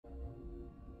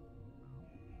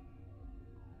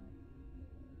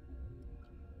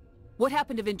What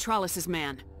happened to Ventralis's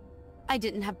man? I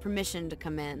didn't have permission to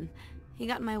come in. He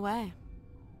got in my way.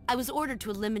 I was ordered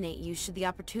to eliminate you should the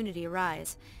opportunity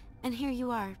arise. And here you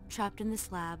are, trapped in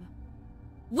this lab.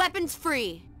 Weapons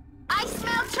free! I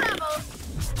smell trouble!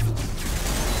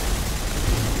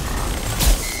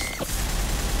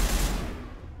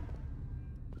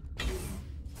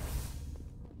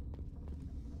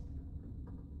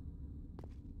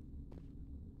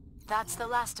 That's the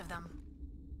last of them.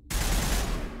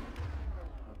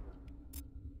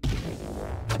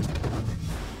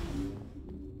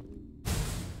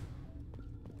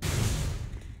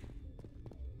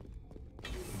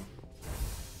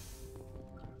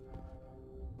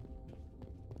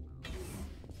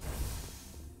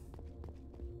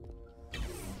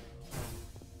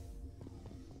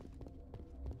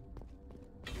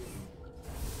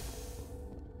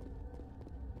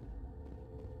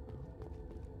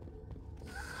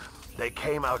 They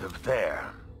came out of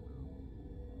there.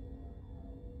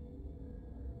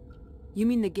 You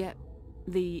mean the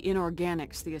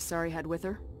inorganics the Asari had with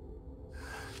her?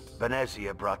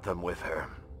 Benezia brought them with her.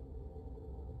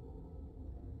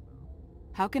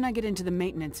 How can I get into the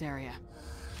maintenance area?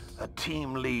 A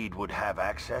team lead would have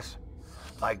access.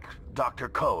 Like Dr.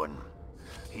 Cohen.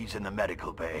 He's in the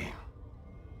medical bay.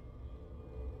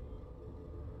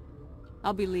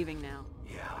 I'll be leaving now.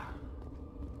 Yeah.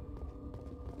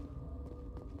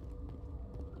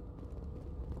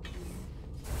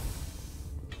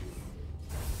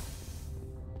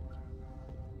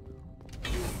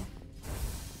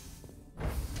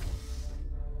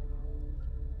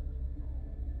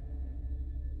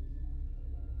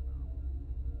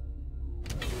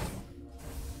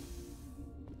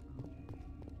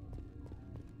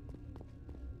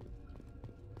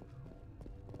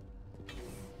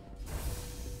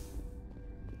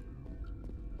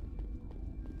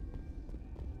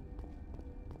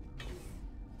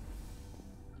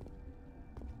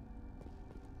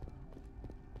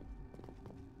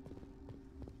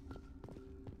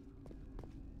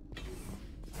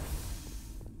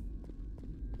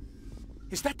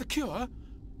 Is that the cure?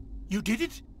 You did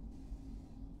it?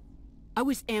 I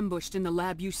was ambushed in the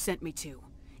lab you sent me to.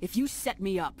 If you set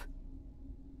me up...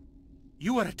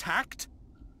 You were attacked?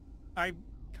 I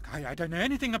don't know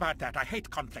anything about that. I hate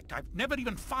conflict. I've never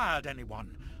even fired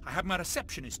anyone. I have my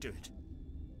receptionist do it.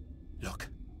 Look,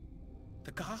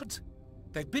 the guards,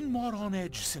 they've been more on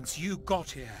edge since you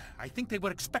got here. I think they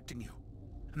were expecting you.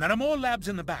 And there are more labs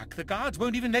in the back. The guards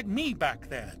won't even let me back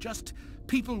there. Just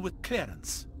people with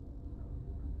clearance.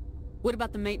 What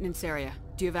about the maintenance area?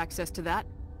 Do you have access to that?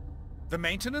 The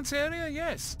maintenance area?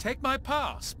 Yes. Take my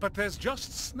pass. But there's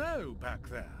just snow back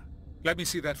there. Let me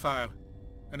see that file.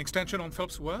 An extension on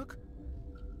Phelps' work?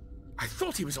 I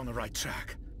thought he was on the right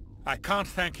track. I can't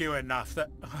thank you enough that...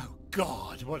 Oh,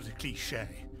 God, what a cliché.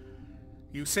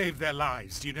 You saved their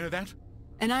lives, do you know that?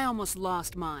 And I almost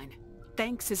lost mine.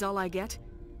 Thanks is all I get?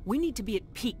 We need to be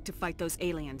at peak to fight those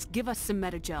aliens. Give us some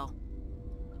Metagel.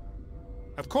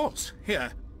 Of course.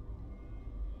 Here.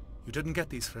 You didn't get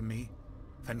these from me.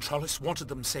 Ventralis wanted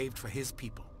them saved for his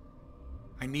people.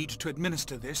 I need to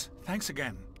administer this. Thanks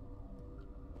again.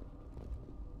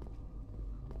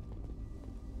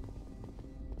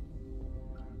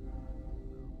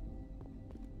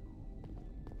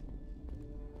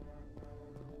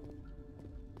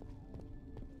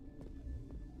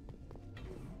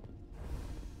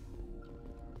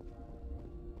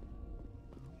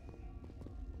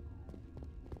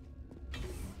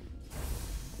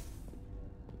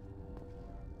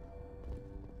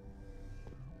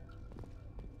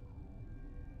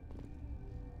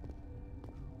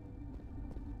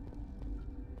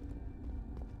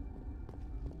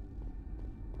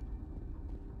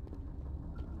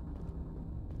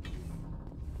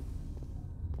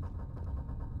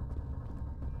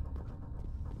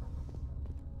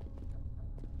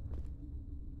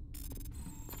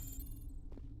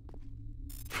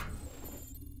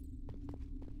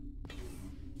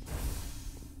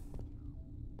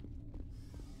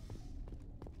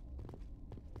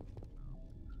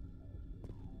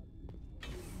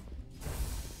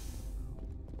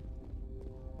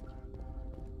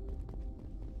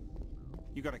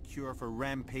 You got a cure for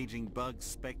rampaging bugs,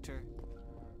 Spectre?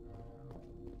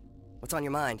 What's on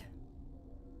your mind?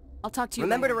 I'll talk to you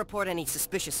Remember later. to report any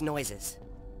suspicious noises.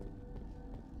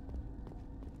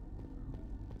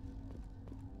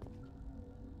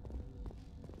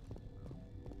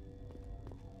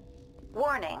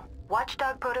 Warning.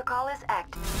 Watchdog protocol is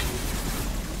active.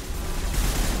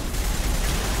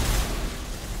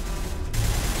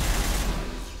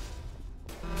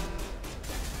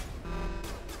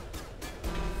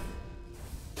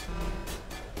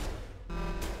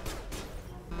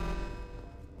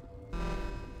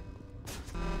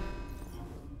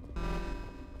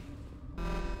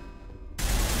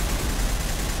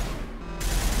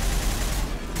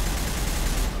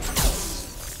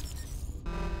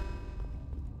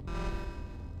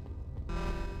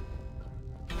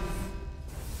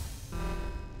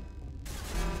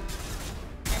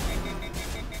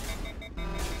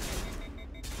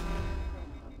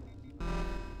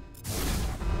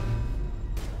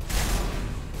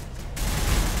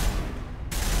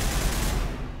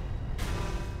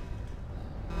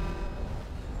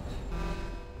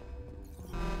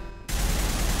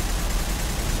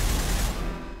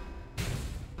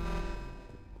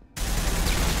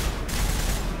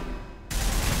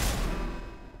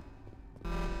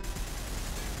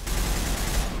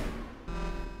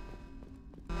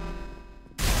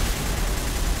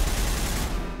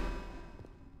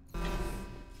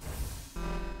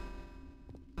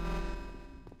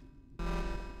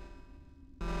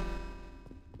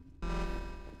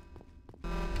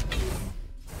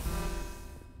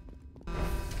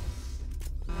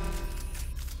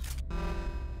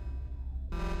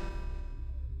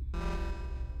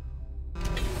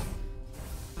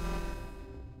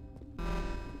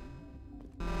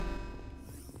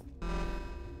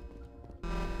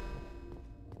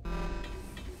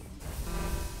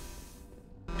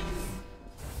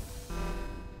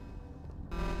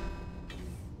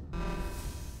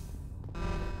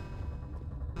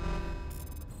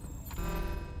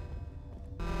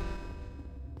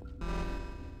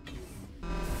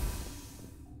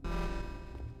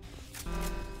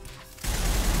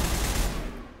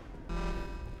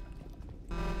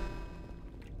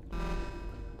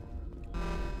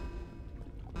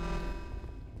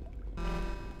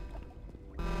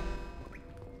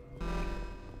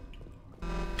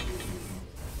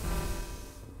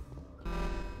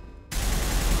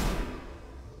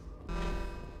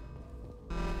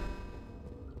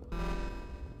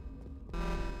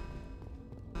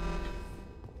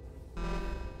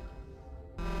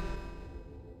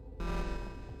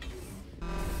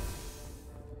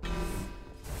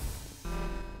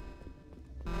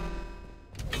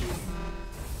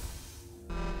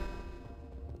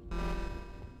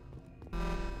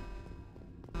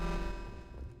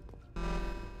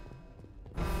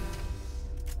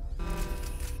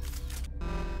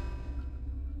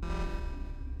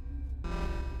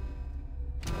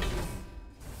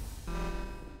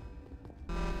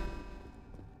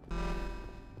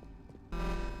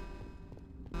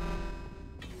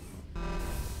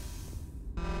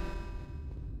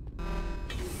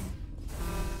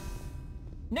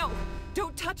 No!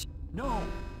 Don't touch... No!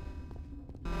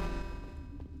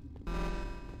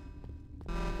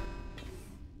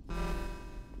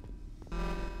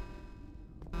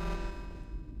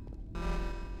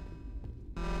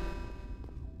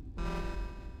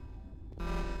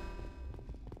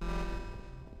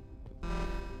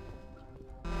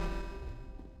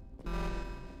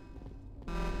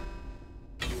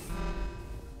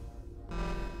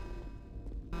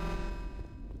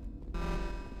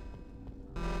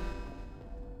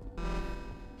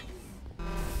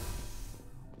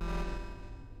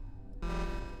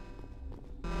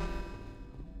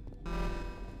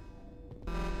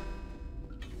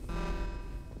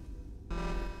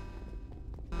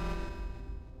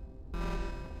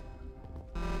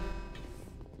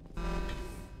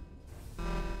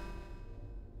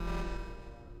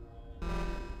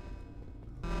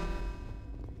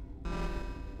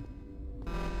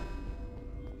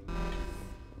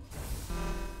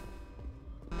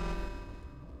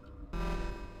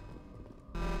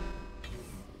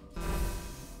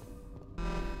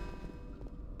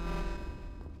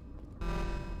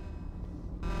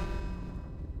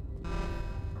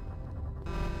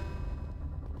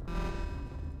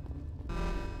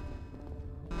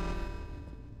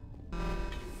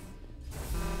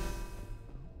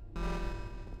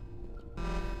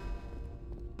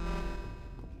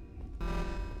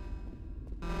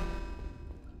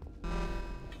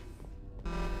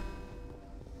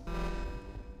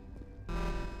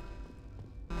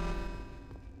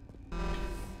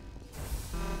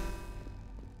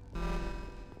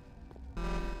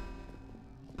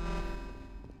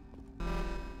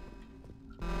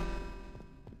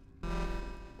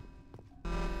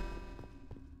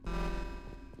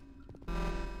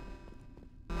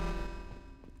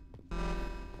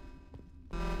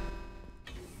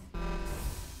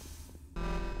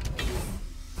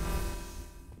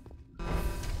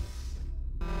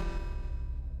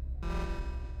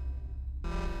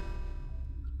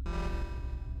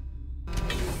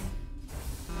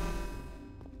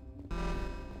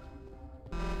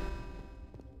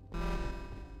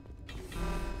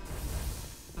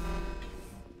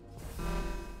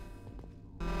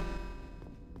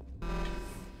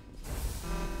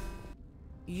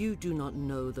 You do not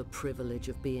know the privilege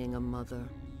of being a mother.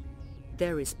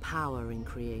 There is power in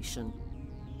creation.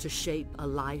 To shape a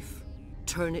life,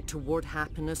 turn it toward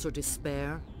happiness or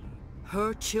despair.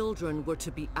 Her children were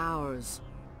to be ours,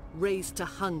 raised to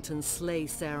hunt and slay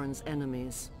Saren's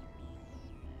enemies.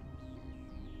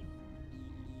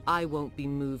 I won't be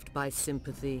moved by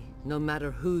sympathy, no matter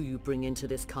who you bring into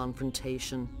this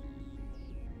confrontation.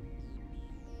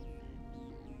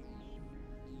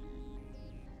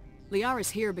 Liara's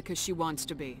here because she wants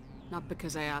to be, not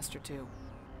because I asked her to.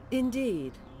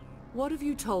 Indeed. What have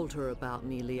you told her about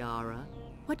me, Liara?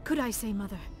 What could I say,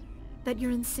 Mother? That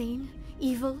you're insane?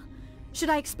 Evil? Should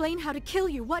I explain how to kill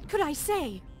you? What could I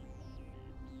say?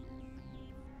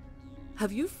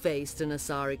 Have you faced an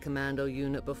Asari commando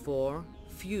unit before?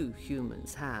 Few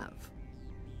humans have.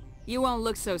 You won't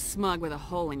look so smug with a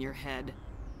hole in your head.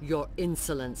 Your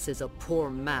insolence is a poor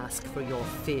mask for your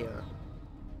fear.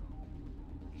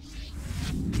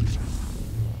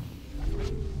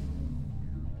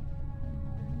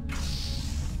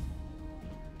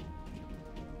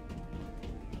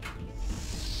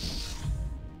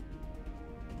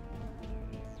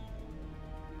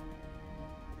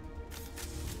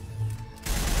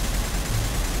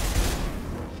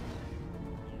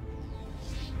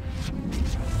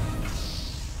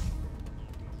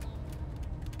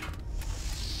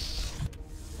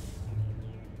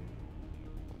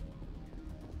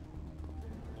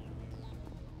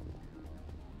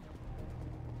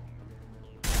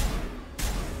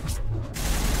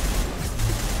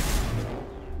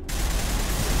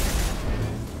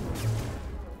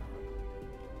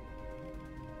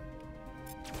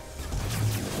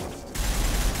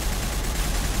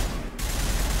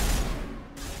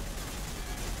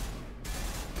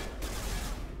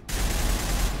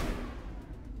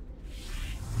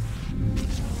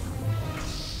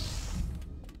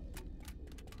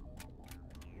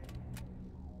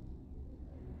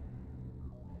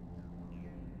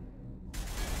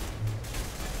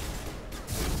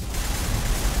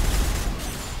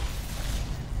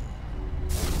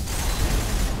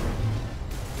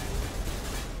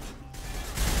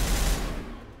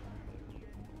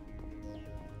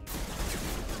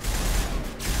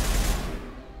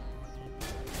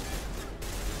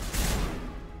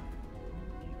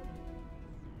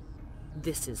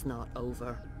 This is not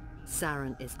over.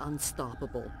 Saren is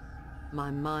unstoppable. My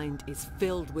mind is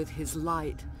filled with his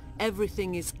light.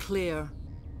 Everything is clear.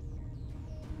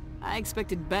 I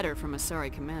expected better from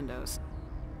Asari commandos.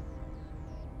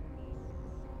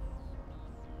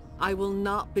 I will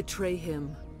not betray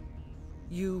him.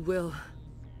 You will...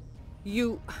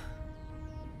 You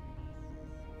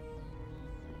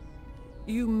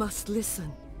must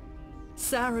listen.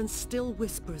 Saren still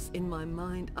whispers in my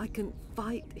mind. I can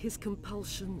fight his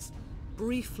compulsions,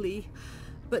 briefly,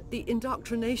 but the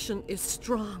indoctrination is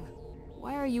strong.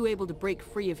 Why are you able to break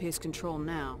free of his control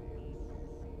now?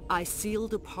 I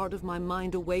sealed a part of my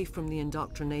mind away from the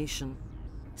indoctrination,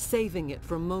 saving it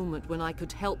for a moment when I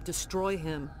could help destroy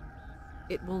him.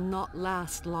 It will not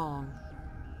last long.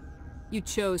 You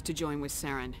chose to join with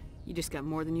Saren. You just got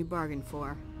more than you bargained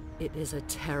for. It is a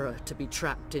terror to be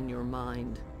trapped in your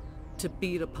mind, to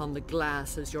beat upon the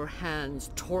glass as your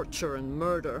hands torture and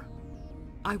murder.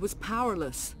 I was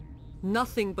powerless,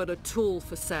 nothing but a tool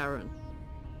for Saren.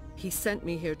 He sent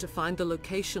me here to find the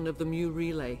location of the Mu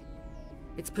relay.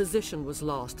 Its position was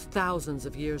lost thousands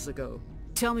of years ago.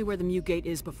 Tell me where the Mu gate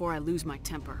is before I lose my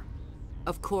temper.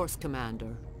 Of course,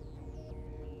 Commander.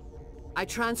 I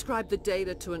transcribed the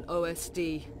data to an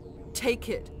OSD. Take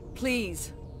it,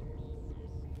 please.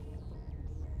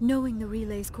 Knowing the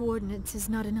relay's coordinates is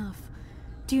not enough.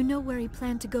 Do you know where he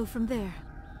planned to go from there?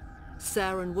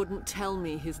 Saren wouldn't tell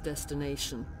me his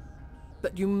destination.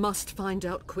 But you must find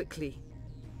out quickly.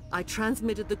 I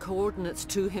transmitted the coordinates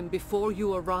to him before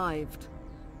you arrived.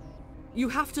 You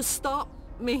have to stop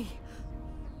me.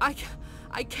 I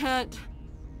can't.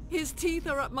 His teeth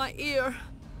are at my ear.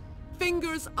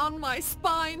 Fingers on my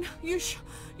spine. You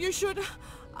should...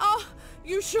 Oh,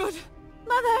 you should...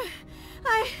 Mother!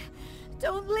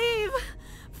 Don't leave!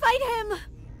 Fight him!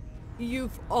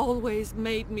 You've always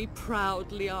made me proud,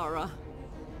 Liara.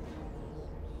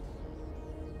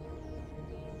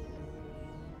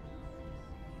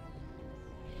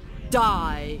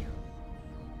 Die!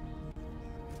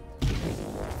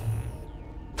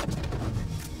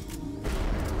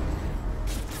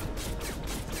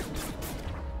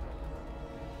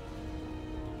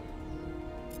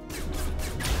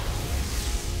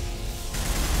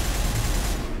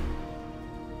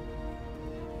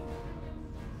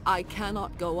 I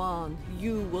cannot go on.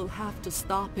 You will have to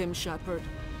stop him, Shepard.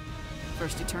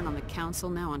 First you turn on the Council,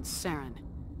 now on Saren.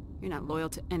 You're not loyal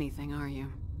to anything, are you?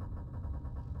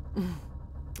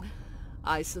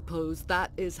 I suppose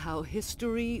that is how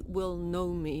history will know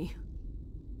me.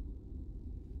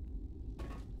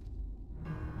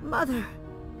 Mother!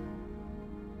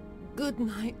 Good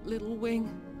night, little wing.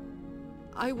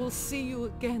 I will see you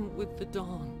again with the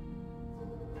dawn.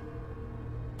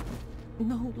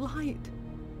 No light.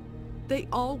 They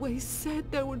always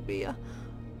said there would be a...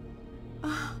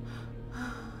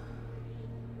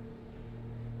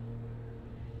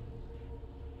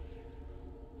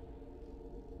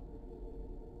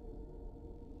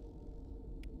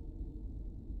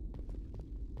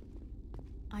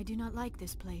 I do not like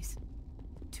this place.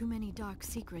 Too many dark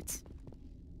secrets.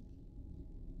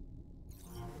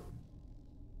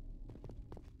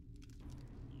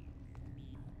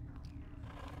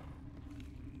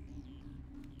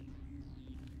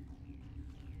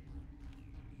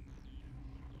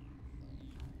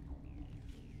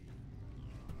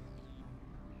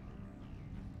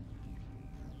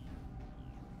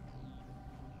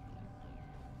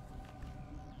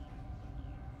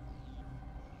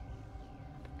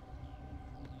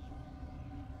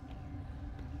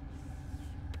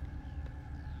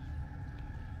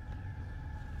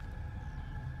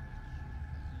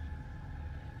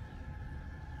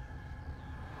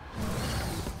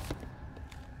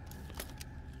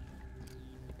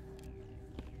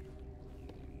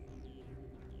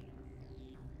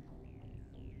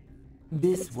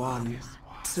 This one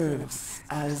serves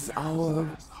as our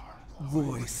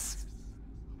voice.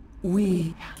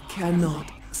 We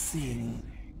cannot sing.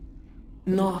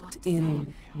 Not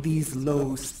in these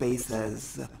low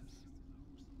spaces.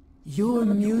 Your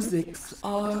musics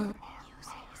are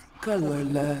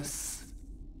colorless.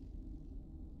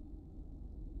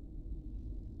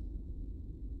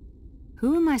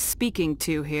 Who am I speaking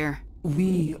to here?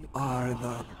 We are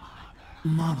the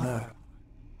Mother.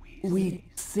 We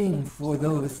sing for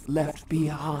those left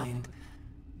behind,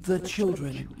 the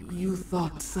children you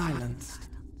thought silenced.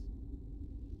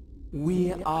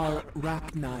 We are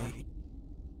Rachni.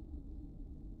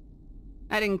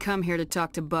 I didn't come here to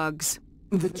talk to bugs.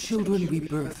 The children we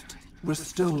birthed were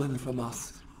stolen from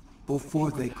us before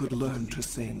they could learn to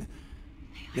sing.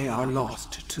 They are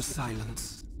lost to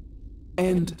silence.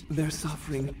 And their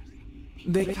suffering,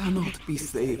 they cannot be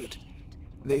saved.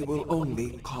 They will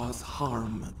only cause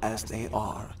harm as they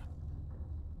are.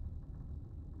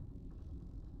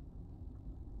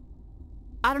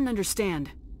 I don't understand.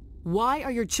 Why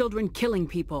are your children killing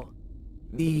people?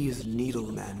 These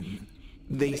needlemen,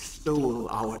 they stole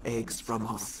our eggs from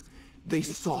us. They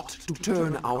sought to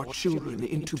turn our children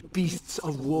into beasts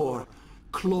of war,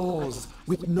 claws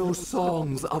with no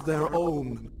songs of their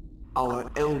own.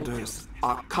 Our elders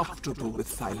are comfortable with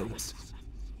silence.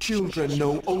 Children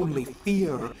know only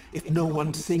fear if no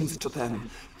one sings to them.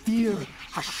 Fear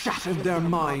has shattered their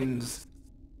minds.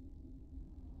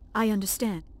 I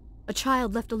understand. A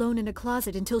child left alone in a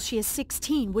closet until she is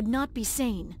 16 would not be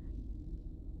sane.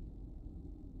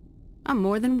 I'm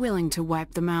more than willing to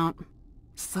wipe them out.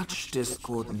 Such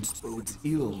discordance bodes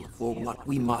ill for what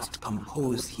we must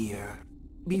compose here.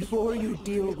 Before you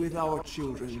deal with our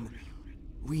children,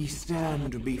 we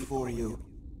stand before you.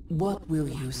 What will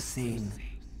you sing?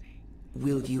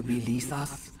 Will you release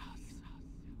us?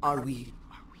 Are we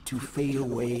to fade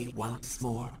away once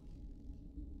more?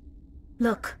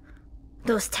 Look,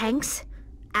 those tanks?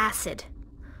 Acid.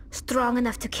 Strong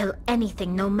enough to kill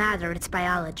anything, no matter its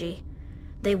biology.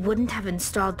 They wouldn't have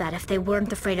installed that if they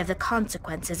weren't afraid of the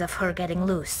consequences of her getting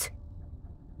loose.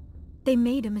 They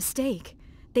made a mistake.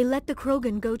 They let the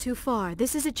Krogan go too far.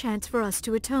 This is a chance for us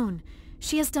to atone.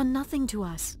 She has done nothing to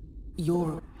us.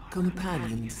 Your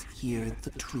companions hear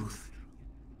the truth.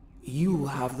 You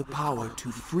have the power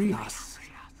to free us,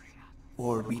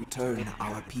 or return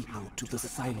our people to the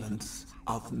silence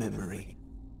of memory.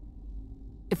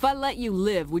 If I let you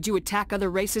live, would you attack other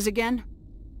races again?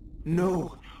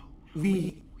 No.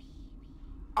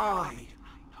 I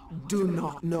do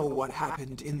not know what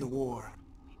happened in the war.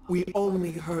 We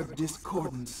only heard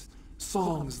discordance,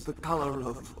 songs the color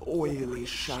of oily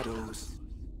shadows.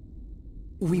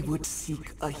 We would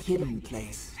seek a hidden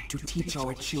place to teach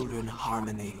our children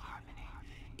harmony.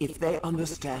 If they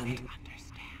understand,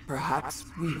 perhaps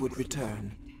we would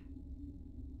return.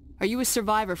 Are you a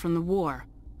survivor from the war?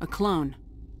 A clone?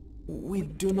 We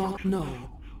do not know.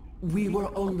 We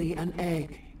were only an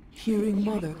egg, hearing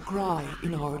Mother cry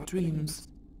in our dreams.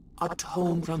 A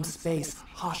tone from space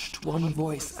hushed one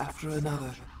voice after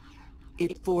another.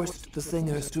 It forced the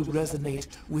singers to resonate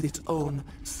with its own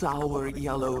sour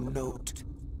yellow note.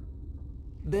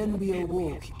 Then we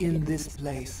awoke in this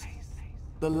place,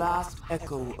 the last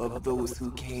echo of those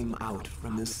who came out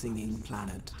from the singing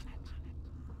planet.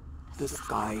 The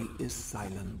sky is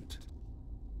silent.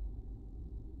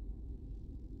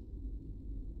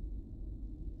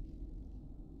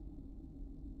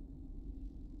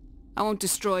 I won't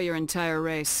destroy your entire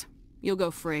race. You'll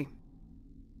go free.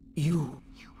 You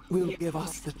will give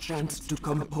us the chance to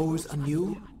compose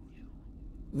anew?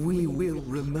 We will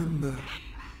remember.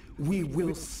 We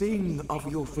will sing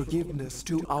of your forgiveness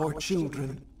to our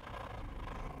children.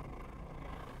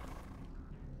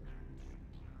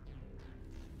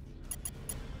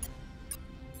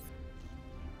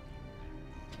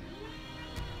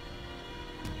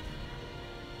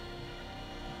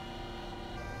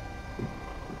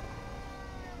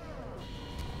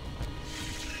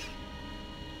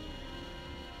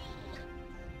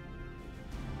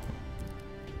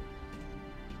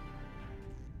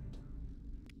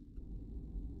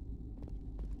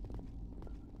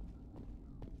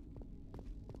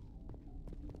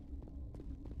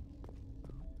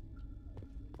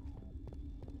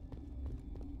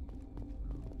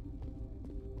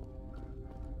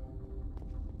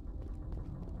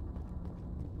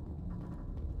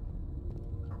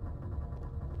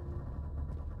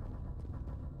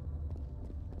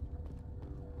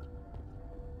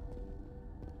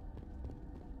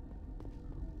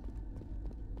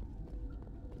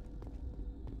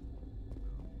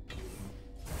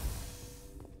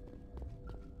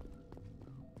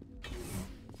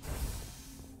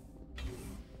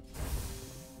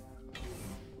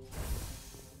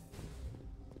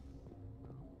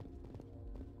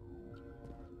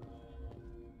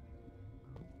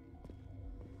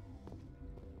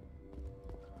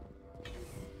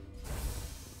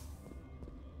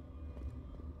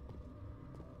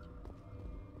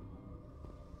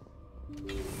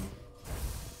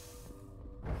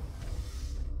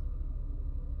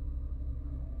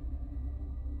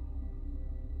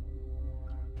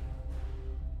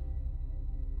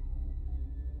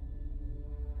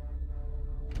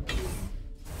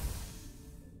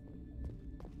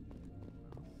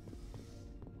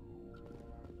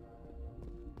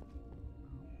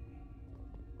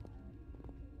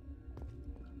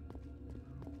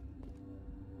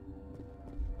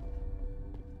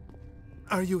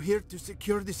 Are you here to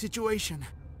secure the situation?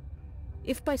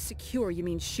 If by secure you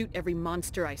mean shoot every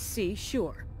monster I see,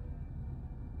 sure.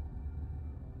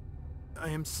 I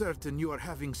am certain you are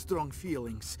having strong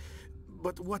feelings.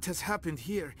 But what has happened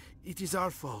here, it is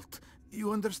our fault.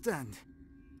 You understand?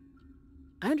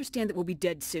 I understand that we'll be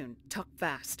dead soon. Talk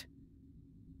fast.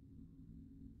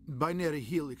 Binary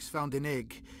Helix found an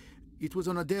egg. It was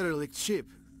on a derelict ship,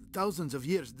 thousands of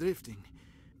years drifting.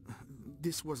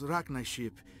 This was Rachni's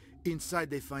ship. Inside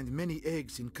they find many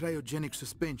eggs in cryogenic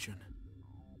suspension.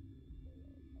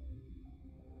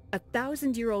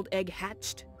 1,000-year-old egg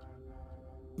hatched?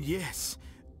 Yes.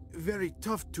 Very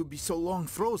tough to be so long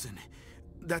frozen.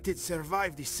 That it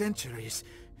survived the centuries.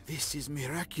 This is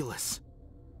miraculous.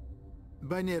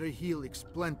 Binary Helix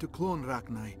planned to clone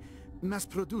Rachni,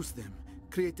 mass-produce them,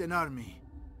 create an army.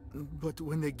 But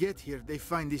when they get here, they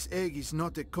find this egg is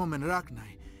not a common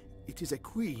Rachni. It is a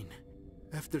queen.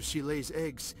 After she lays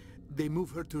eggs, they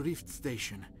move her to Rift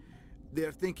Station. They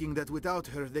are thinking that without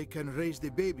her, they can raise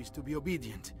the babies to be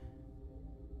obedient.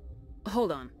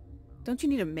 Hold on. Don't you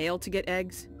need a male to get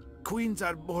eggs? Queens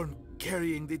are born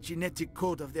carrying the genetic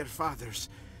code of their fathers.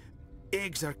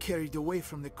 Eggs are carried away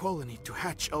from the colony to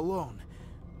hatch alone.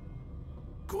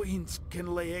 Queens can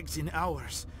lay eggs in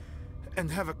hours,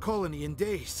 and have a colony in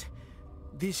days.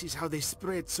 This is how they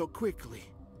spread so quickly.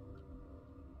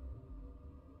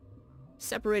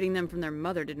 Separating them from their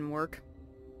mother didn't work.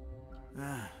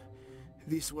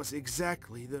 This was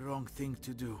exactly the wrong thing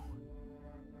to do.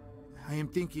 I am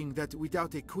thinking that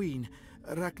without a queen,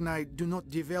 Rachni do not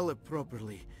develop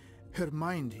properly. Her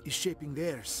mind is shaping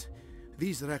theirs.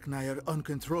 These Rachni are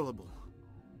uncontrollable.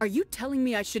 Are you telling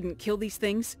me I shouldn't kill these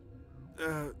things?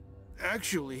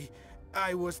 Actually,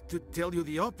 I was to tell you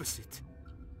the opposite.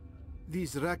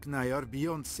 These Rachni are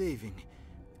beyond saving.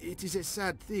 It is a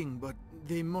sad thing, but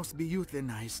they must be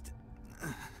euthanized.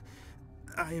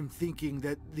 I am thinking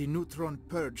that the neutron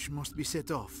purge must be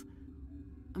set off.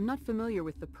 I'm not familiar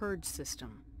with the purge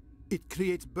system. It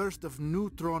creates bursts of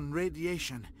neutron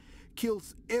radiation,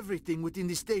 kills everything within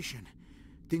the station.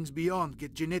 Things beyond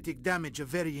get genetic damage of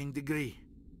varying degree.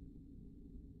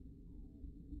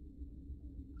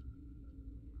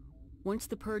 Once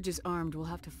the purge is armed, we'll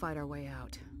have to fight our way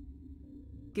out.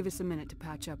 Give us a minute to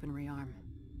patch up and rearm.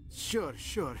 Sure.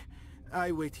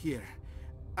 I wait here.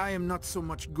 I am not so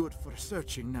much good for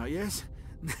searching now, yes?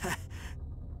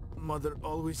 Mother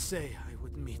always say I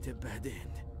would meet a bad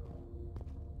end.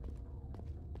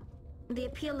 The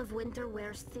appeal of winter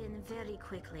wears thin very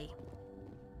quickly.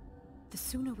 The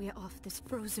sooner we are off this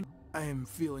frozen... I am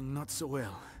feeling not so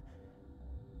well.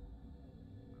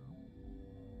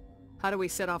 How do we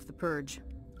set off the purge?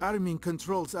 Arming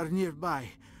controls are nearby.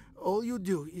 All you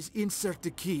do is insert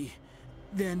the key.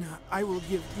 Then I will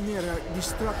give Mira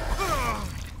destruct...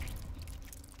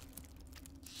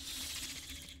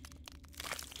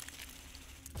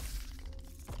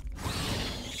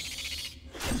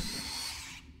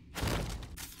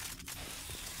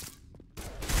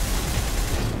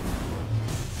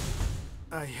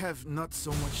 I have not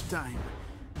so much time.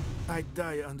 I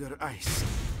die under ice.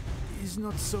 It's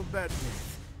not so bad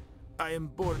death. I am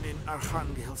born in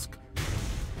Arkhangelsk.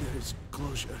 There is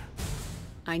closure.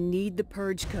 I need the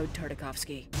purge code,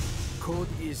 Tartakovsky. Code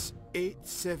is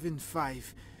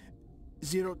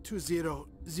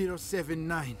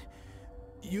 875-020-079.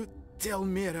 You tell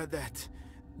Mira that.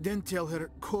 Then tell her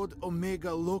Code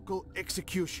Omega local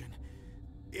execution.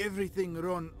 Everything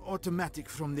run automatic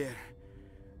from there.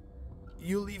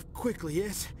 You leave quickly,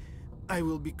 yes? I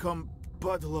will become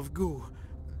puddle of goo,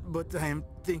 but I am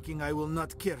thinking I will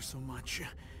not care so much.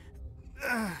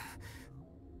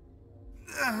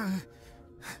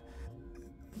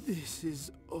 This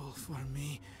is all for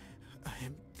me. I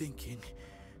am thinking.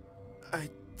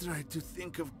 I try to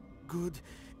think of good,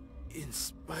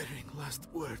 inspiring last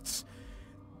words.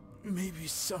 Maybe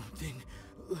something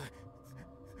like...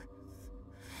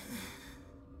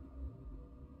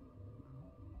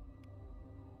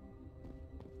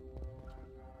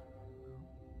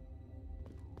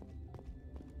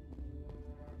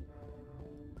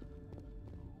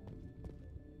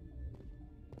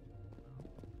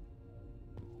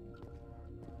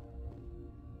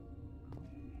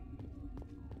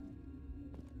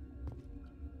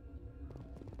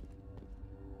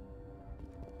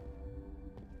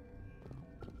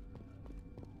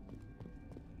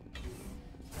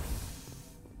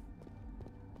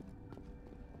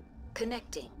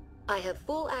 Connecting. I have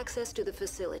full access to the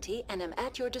facility and am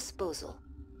at your disposal.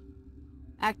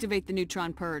 Activate the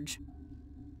neutron purge.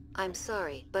 I'm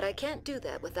sorry, but I can't do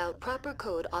that without proper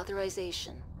code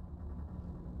authorization.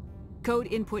 Code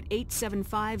input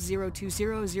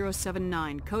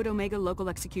 875-020-079. Code Omega local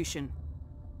execution.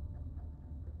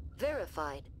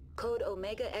 Verified. Code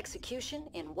Omega execution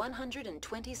in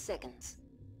 120 seconds.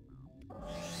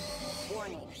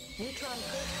 Warning. Neutron purge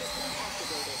system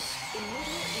activated.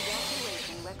 Immediate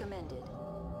evacuation recommended.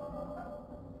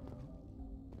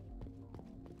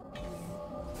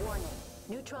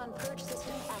 Neutron purge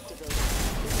system activated.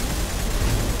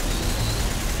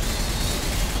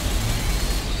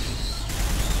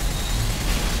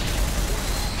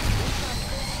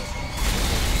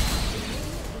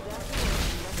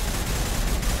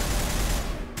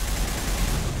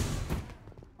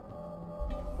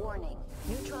 Warning.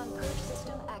 Neutron purge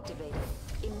system activated.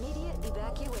 Immediate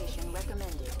evacuation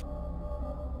recommended.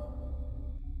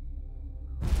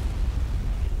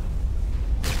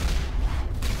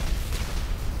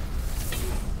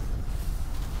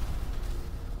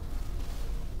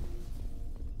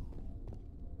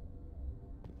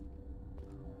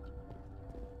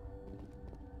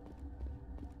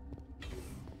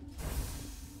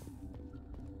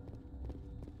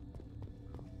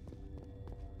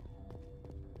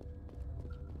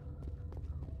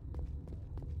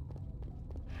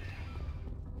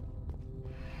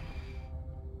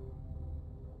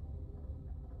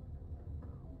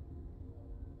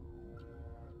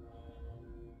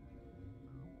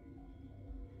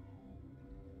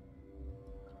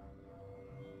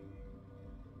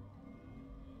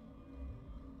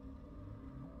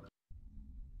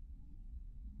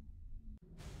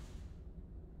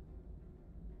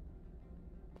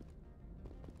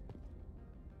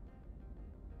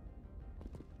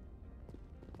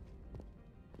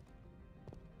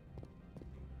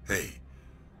 Hey,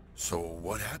 so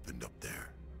what happened up there?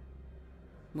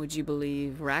 Would you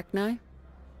believe Rachni?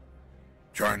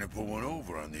 Trying to put one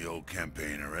over on the old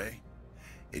campaigner, eh?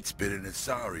 It's been in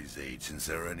Asari's age since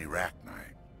there are any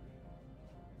Rachni.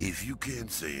 If you can't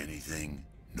say anything,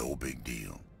 no big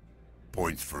deal.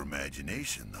 Points for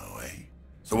imagination, though, eh?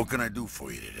 So what can I do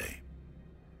for you today?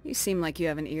 You seem like you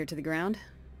have an ear to the ground.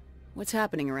 What's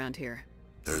happening around here?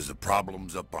 There's the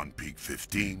problems up on Peak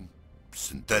 15.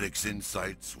 Synthetics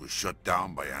Insights was shut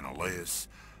down by Annihilus,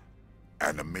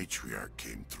 and the Matriarch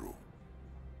came through.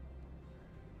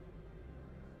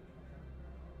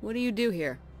 What do you do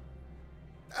here?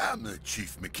 I'm the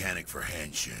chief mechanic for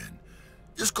Hanshan.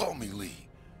 Just call me Lee.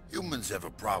 Humans have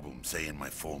a problem saying my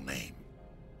full name.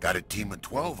 Got a team of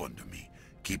 12 under me,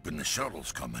 keeping the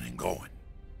shuttles coming and going.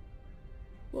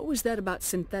 What was that about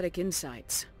Synthetic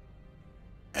Insights?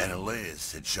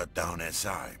 Annihilus had shut down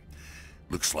SI.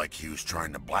 Looks like he was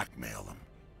trying to blackmail them.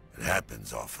 It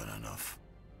happens often enough.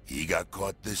 He got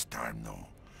caught this time, though.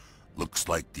 Looks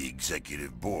like the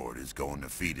executive board is going to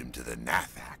feed him to the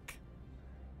Nathak.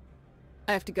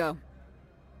 I have to go.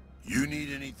 You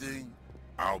need anything?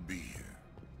 I'll be here.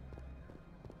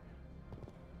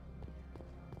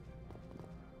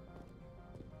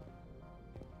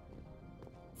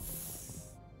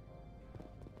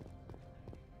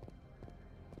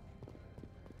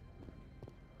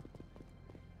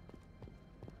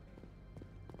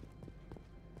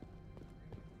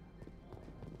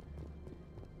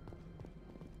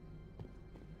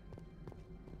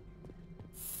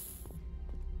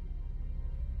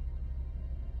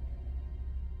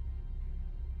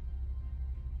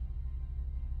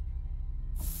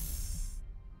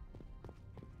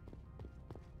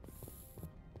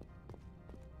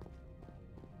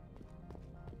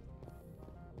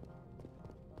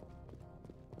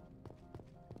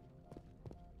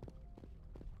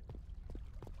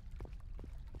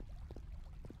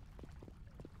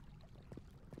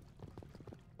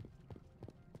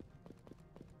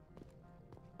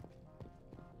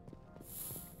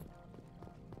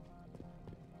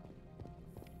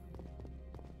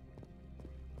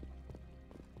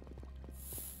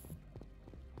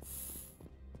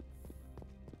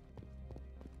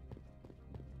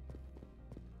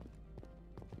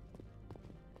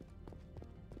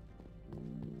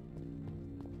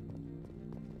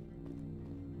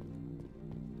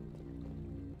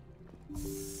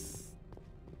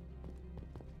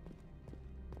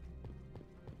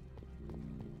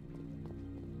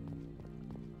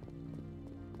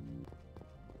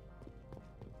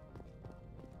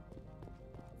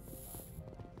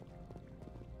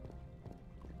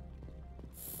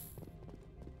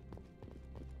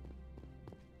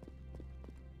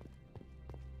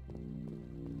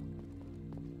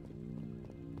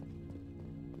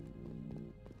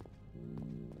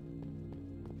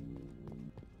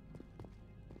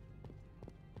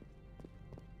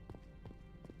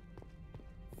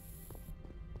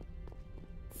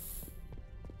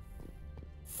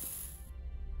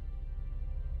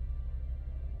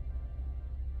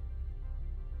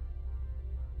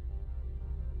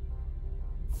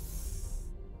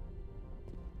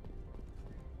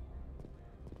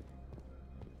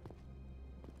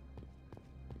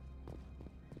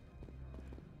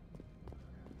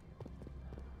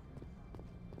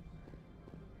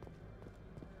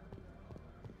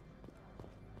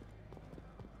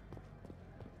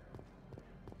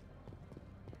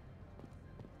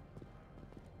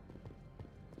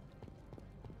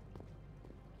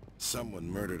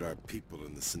 Someone murdered our people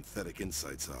in the Synthetic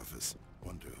Insights office.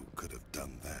 Wonder who could have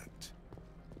done that.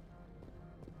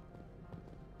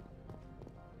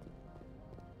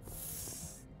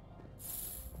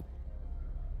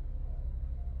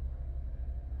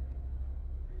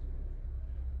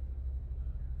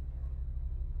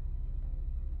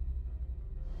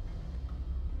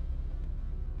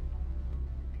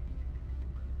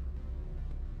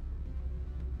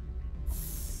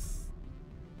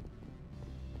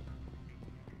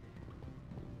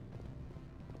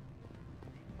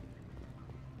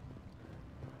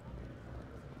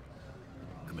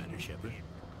 Shepard?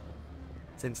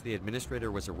 Since the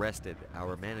administrator was arrested,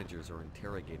 our managers are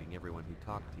interrogating everyone who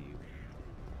talked to you.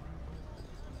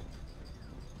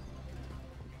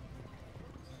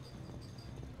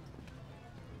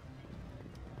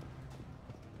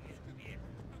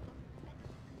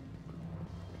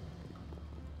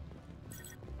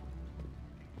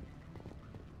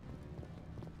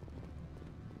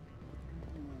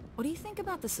 What do you think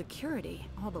about the security?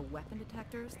 All the weapon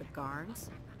detectors, the guards?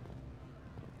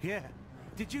 Yeah.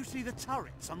 Did you see the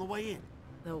turrets on the way in?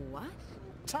 The what?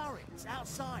 Turrets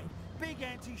outside. Big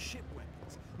anti-ship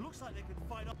weapons. Looks like they could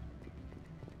fight up.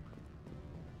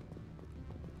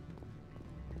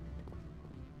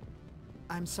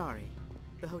 I'm sorry.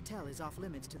 The hotel is off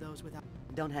limits to those without...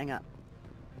 Don't hang up.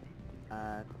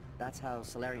 That's how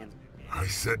Solarians... I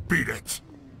said beat it!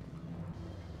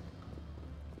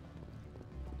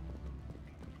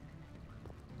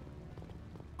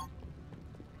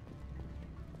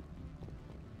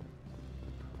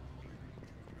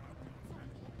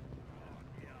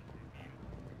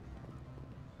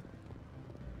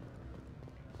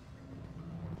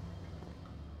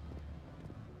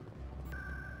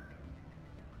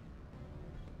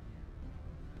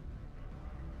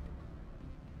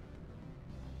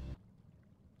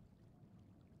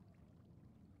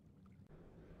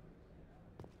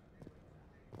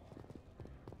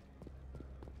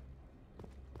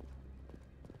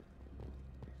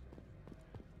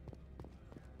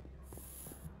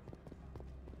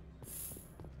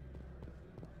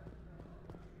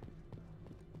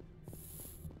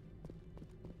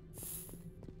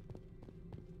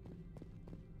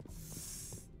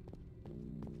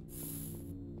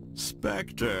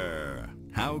 Spectre,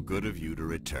 how good of you to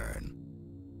return.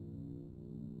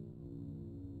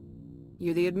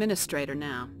 You're the administrator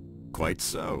now. Quite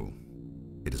so.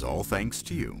 It is all thanks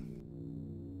to you.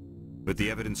 With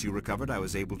the evidence you recovered, I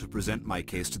was able to present my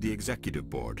case to the executive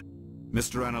board.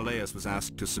 Mr. Analeas was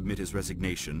asked to submit his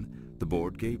resignation. The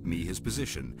board gave me his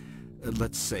position,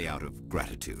 let's say out of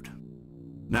gratitude.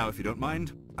 Now, if you don't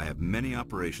mind, I have many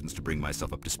operations to bring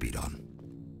myself up to speed on.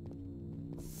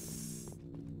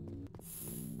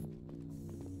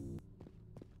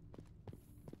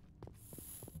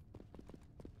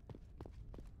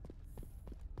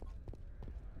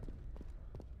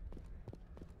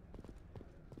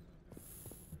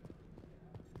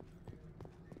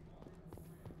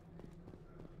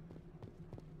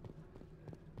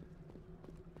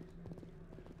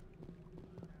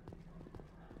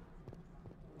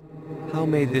 How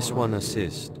may this one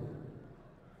assist?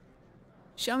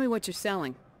 Show me what you're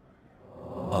selling.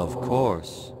 Of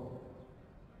course.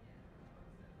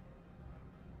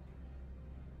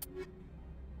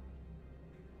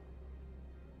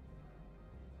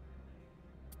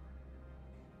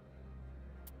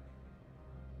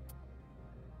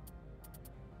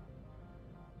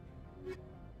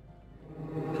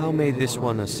 How may this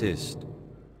one assist?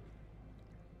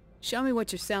 Show me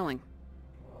what you're selling.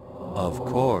 Of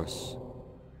course.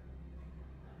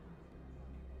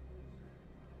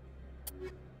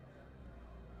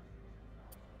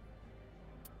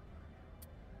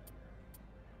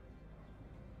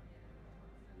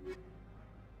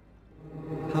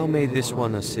 How may this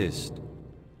one assist?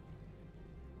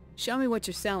 Show me what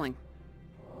you're selling.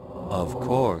 Of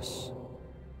course.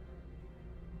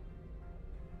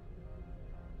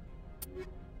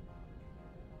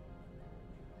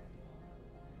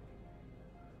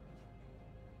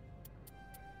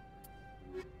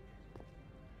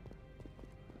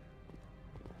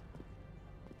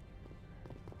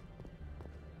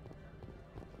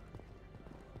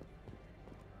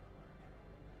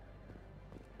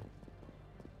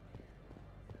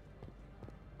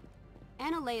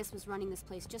 Analeas was running this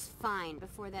place just fine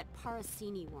before that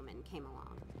Parasini woman came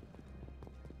along.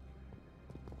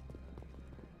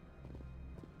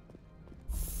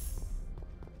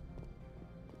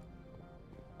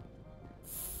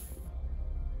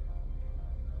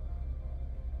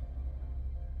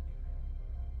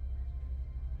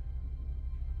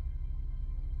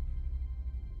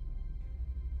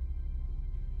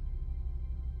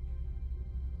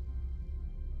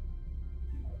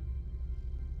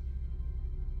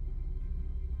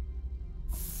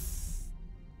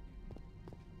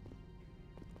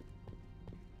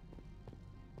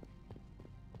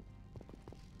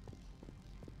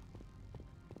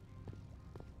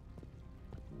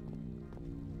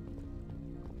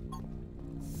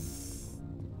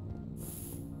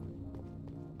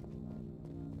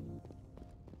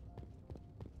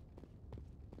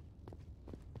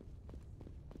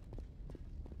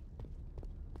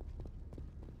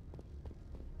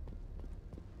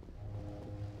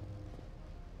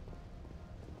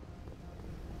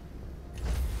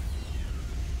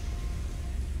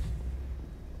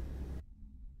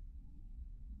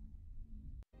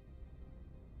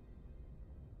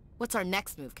 What's our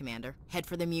next move, Commander? Head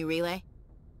for the Mu relay?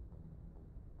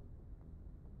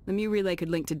 The Mu relay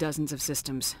could link to dozens of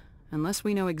systems. Unless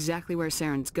we know exactly where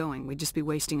Saren's going, we'd just be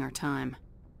wasting our time.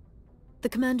 The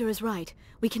commander is right.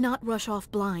 We cannot rush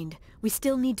off blind. We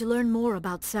still need to learn more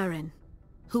about Saren.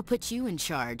 Who put you in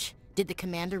charge? Did the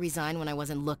commander resign when I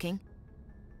wasn't looking?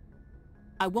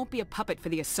 I won't be a puppet for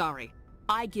the Asari.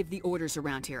 I give the orders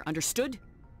around here, understood?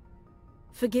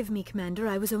 Forgive me, Commander.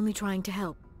 I was only trying to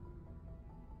help.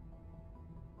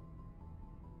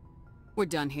 We're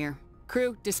done here.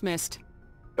 Crew, dismissed.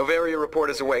 Novaria report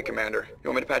is away, Commander. You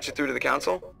want me to patch it through to the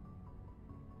Council?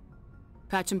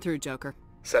 Patch him through, Joker.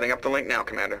 Setting up the link now,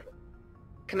 Commander.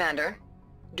 Commander,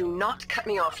 do not cut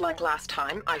me off like last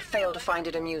time. I fail to find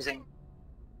it amusing.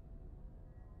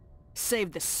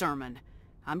 Save the sermon.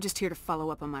 I'm just here to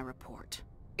follow up on my report.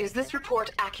 Is this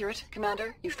report accurate,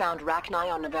 Commander? You found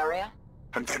Rachni on Novaria?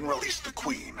 And then released the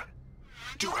Queen.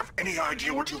 Do you have any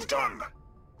idea what you've done?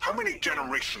 How many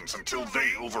generations until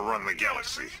they overrun the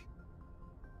galaxy?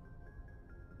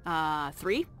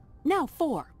 3? Now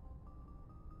 4.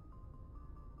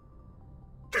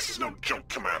 This is no joke,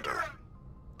 Commander.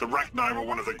 The Rachni were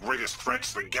one of the greatest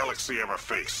threats the galaxy ever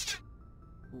faced.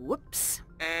 Whoops.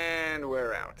 And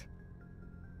we're out.